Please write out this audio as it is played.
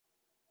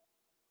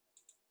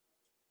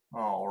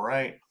All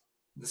right,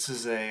 this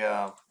is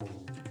a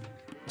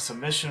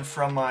submission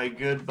from my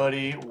good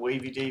buddy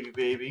Wavy Davy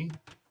Baby,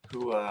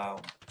 who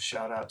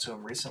shout out to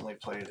him recently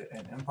played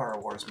an Empire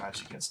Wars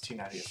match against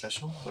T90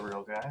 Official, the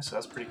real guy. So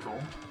that's pretty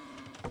cool.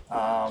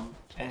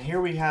 And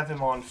here we have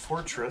him on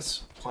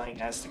Fortress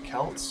playing as the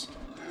Celts.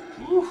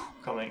 Whew,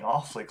 coming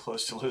awfully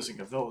close to losing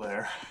a Ville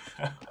there.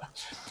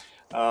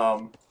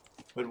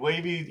 But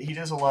Wavy, he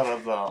does a lot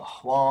of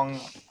Huang,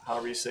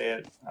 however you say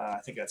it. I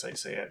think that's how you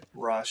say it.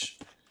 Rush.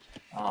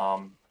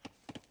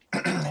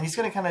 And he's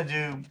going to kind of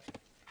do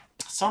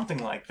something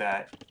like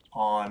that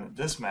on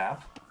this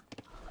map,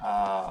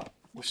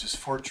 which is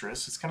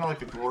Fortress. It's kind of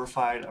like a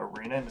glorified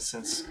arena in a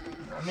sense,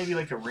 maybe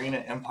like Arena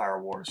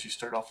Empire Wars. You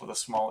start off with a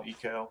small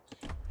eco,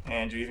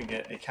 and you even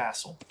get a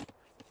castle.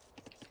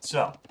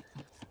 So,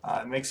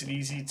 it makes it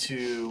easy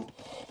to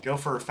go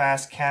for a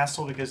fast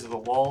castle because of the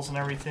walls and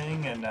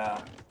everything, and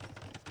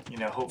you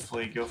know,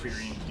 hopefully go for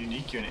your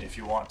unique unit if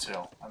you want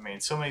to. I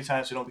mean, so many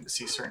times we don't get to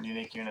see certain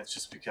unique units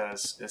just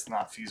because it's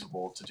not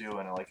feasible to do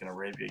in like an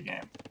Arabia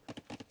game.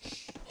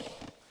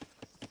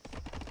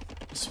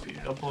 Speed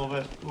it up a little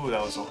bit. Ooh,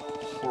 that was a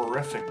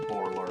horrific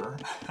borler.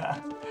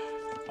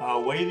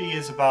 Wavy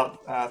is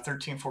about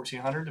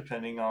 1400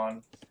 depending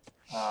on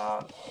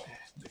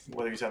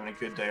whether he's having a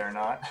good day or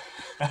not.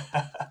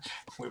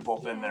 We've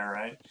both been there,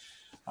 right?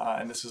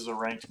 And this is a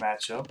ranked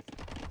matchup.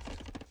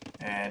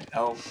 And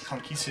El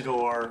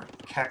Conquistador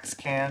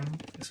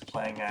Caxcan is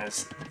playing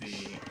as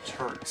the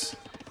Turks,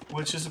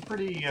 which is a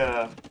pretty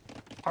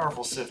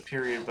powerful Civ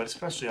period, but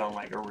especially on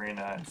like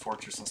Arena and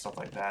Fortress and stuff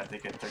like that. They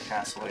get their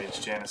Castle Age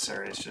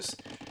Janissary. It's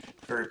just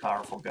very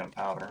powerful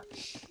gunpowder.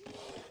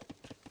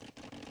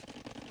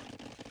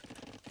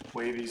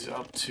 Wavy's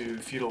up to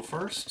Feudal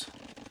first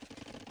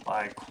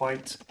by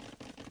quite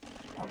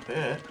a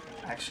bit.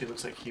 Actually,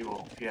 looks like he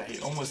will. Yeah, he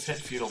almost hit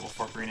Feudal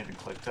before Green even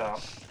clicked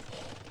up.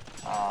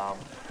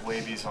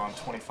 Wavy's on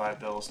 25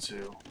 bills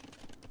to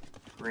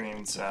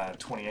Green's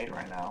 28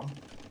 right now.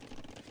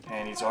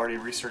 And he's already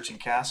researching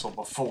Castle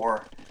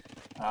before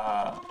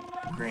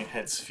Green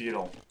hits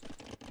Feudal.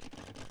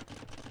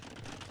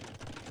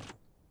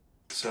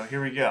 So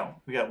here we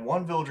go. We got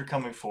one villager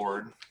coming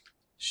forward.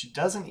 She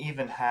doesn't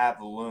even have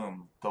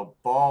Loom. The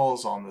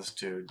balls on this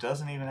dude.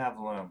 Doesn't even have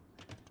Loom.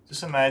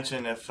 Just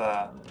imagine if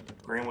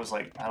Green was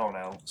like, I don't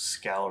know,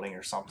 scouting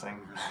or something.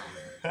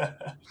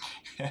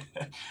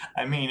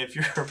 I mean, if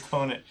your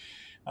opponent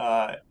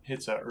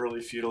hits an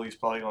early feudal, he's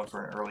probably going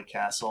for an early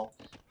castle.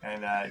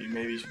 And you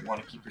maybe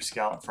want to keep your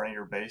scout in front of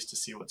your base to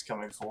see what's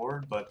coming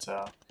forward. But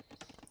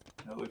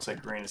it looks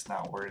like Green is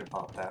not worried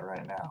about that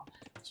right now.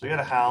 So we got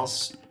a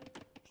house.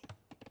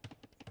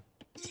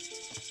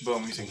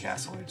 Boom, using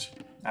Castle Age.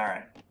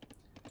 Alright.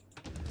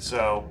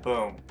 So,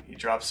 boom. He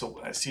drops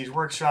a Siege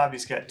Workshop.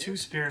 He's got 2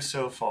 spears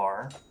so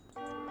far.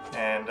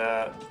 And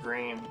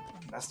Green,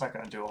 that's not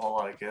going to do a whole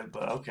lot of good,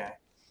 but okay.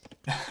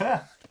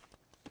 I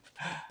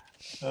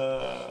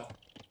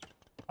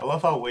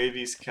love how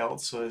Wavy's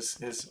Celts, so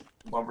his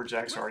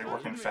Lumberjacks are already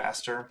working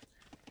faster.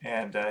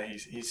 And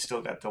he's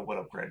still got the Wood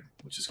upgrade,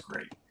 which is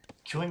great.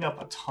 Queuing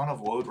up a ton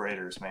of Woad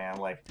Raiders, man.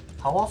 Like,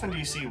 how often do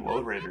you see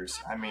Woad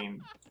Raiders? I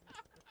mean,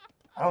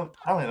 I don't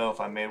even know if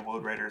I made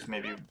Woad Raiders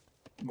maybe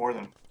more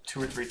than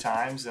 2 or 3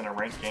 times in a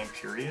ranked game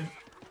period.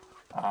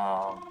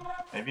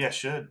 Maybe I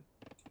should.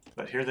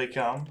 But here they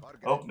come.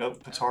 Oh,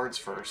 nope, Petard's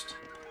first.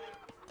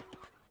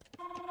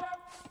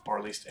 Or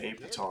at least a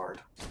Petard.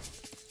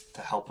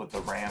 To help with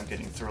the ram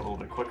getting through a little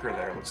bit quicker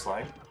there, looks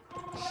like.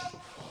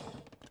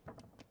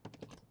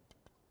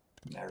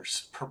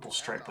 There's purple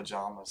striped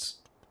pajamas.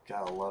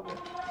 Gotta love it.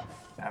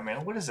 I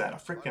mean, what is that? A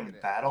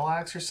freaking battle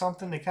axe or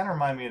something? They kind of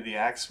remind me of the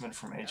axemen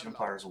from Age of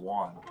Empires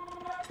 1.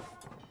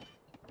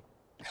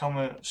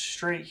 Coming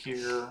straight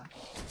here.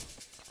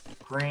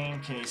 Green,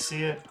 can you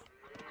see it?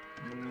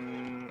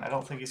 I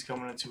don't think he's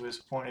coming into his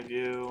point of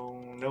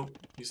view. Nope,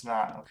 he's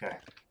not. Okay.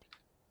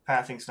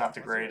 Pathing's not the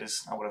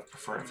greatest. I would have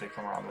preferred if they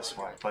come around this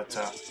way. But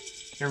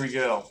here we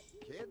go.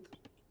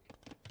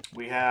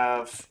 We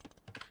have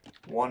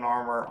 1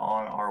 armor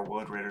on our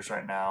Wood Raiders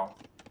right now.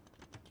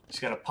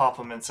 Just going to pop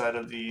them inside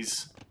of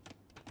these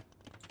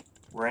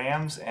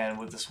rams. And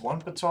with this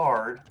 1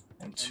 petard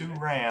and 2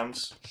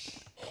 rams,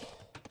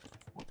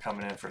 we're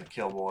coming in for the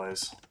kill,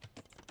 boys.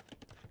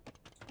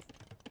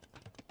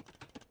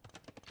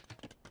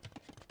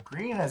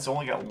 Green has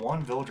only got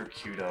 1 villager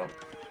queued up.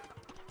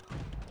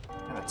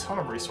 And a ton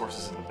of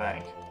resources in the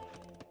bank.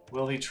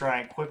 Will he try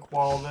and quick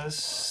wall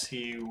this?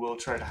 He will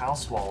try to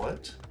house wall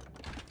it.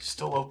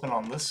 Still open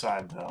on this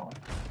side though.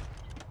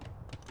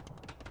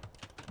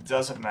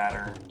 Doesn't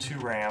matter. 2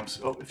 rams.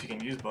 Oh, if you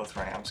can use both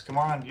rams. Come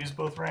on, use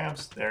both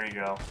rams. There you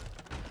go.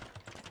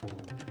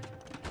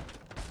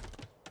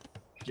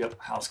 Yep,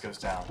 house goes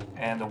down.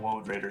 And the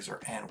Woad Raiders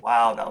are in.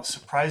 Wow, that was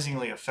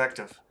surprisingly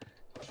effective.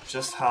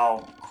 Just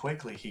how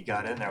quickly he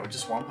got in there with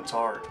just 1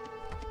 petard.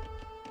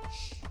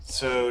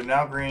 So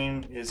now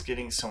Green is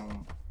getting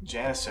some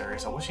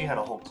Janissaries. I wish he had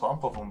a whole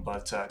clump of them,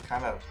 but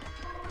kind of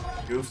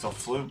goofed the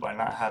flute by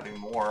not having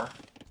more.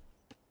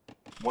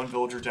 1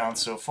 villager down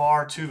so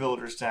far, 2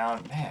 villagers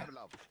down. Man,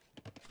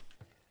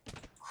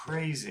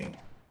 crazy.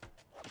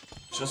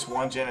 Just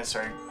one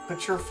Janissary.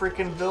 Put your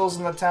freaking vills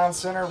in the town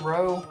center,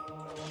 bro.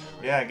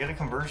 Yeah, get a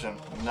conversion.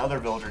 Another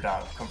villager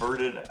down.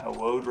 Converted a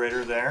Woad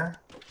Raider there.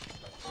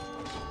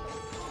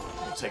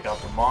 Take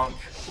out the monk.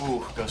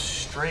 Ooh, goes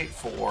straight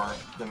for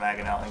the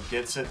Mangonel and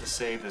gets it to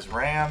save his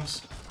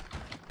rams.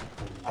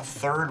 A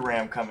third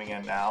ram coming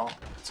in now.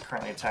 It's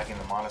currently attacking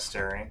the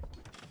monastery.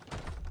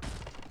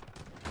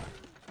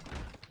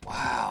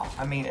 Wow.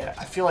 I mean,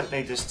 I feel like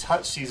they just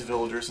touch these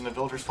villagers and the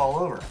villagers fall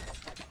over.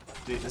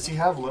 Does he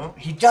have loom?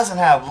 He doesn't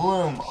have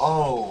loom.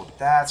 Oh,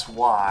 that's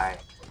why.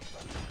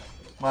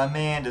 My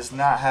man does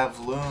not have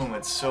loom.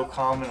 It's so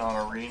common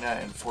on arena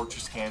and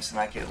fortress games to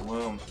not get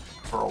loom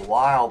for a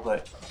while,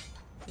 but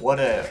what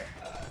a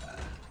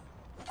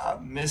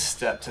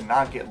misstep to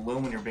not get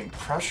loom when you're being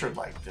pressured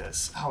like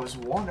this. I was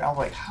wondering, I was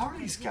like, how are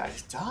these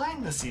guys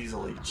dying this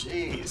easily?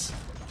 Jeez.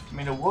 I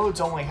mean, the Woads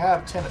only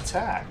have 10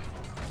 attack,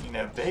 you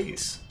know,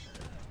 base.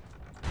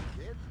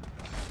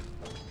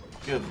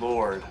 Good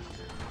lord.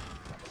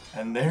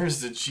 And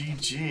there's the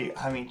GG.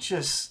 I mean,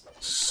 just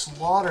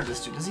slaughtered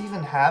this dude. Does he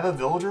even have a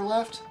villager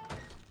left?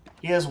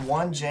 He has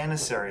one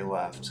Janissary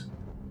left.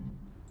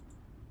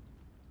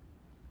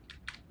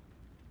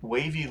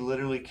 Wavy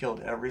literally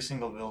killed every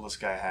single villain this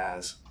guy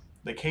has.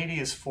 The KD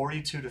is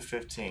 42 to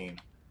 15.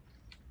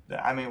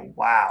 I mean,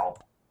 wow.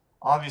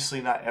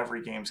 Obviously, not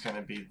every game's going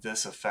to be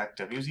this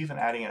effective. He was even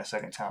adding in a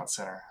second talent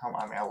center.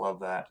 I mean, I love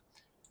that.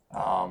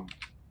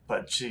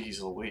 But geez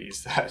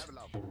Louise, that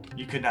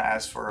you could not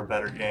ask for a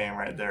better game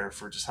right there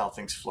for just how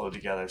things flow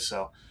together.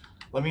 So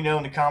let me know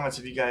in the comments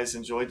if you guys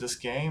enjoyed this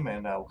game,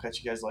 and we'll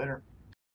catch you guys later.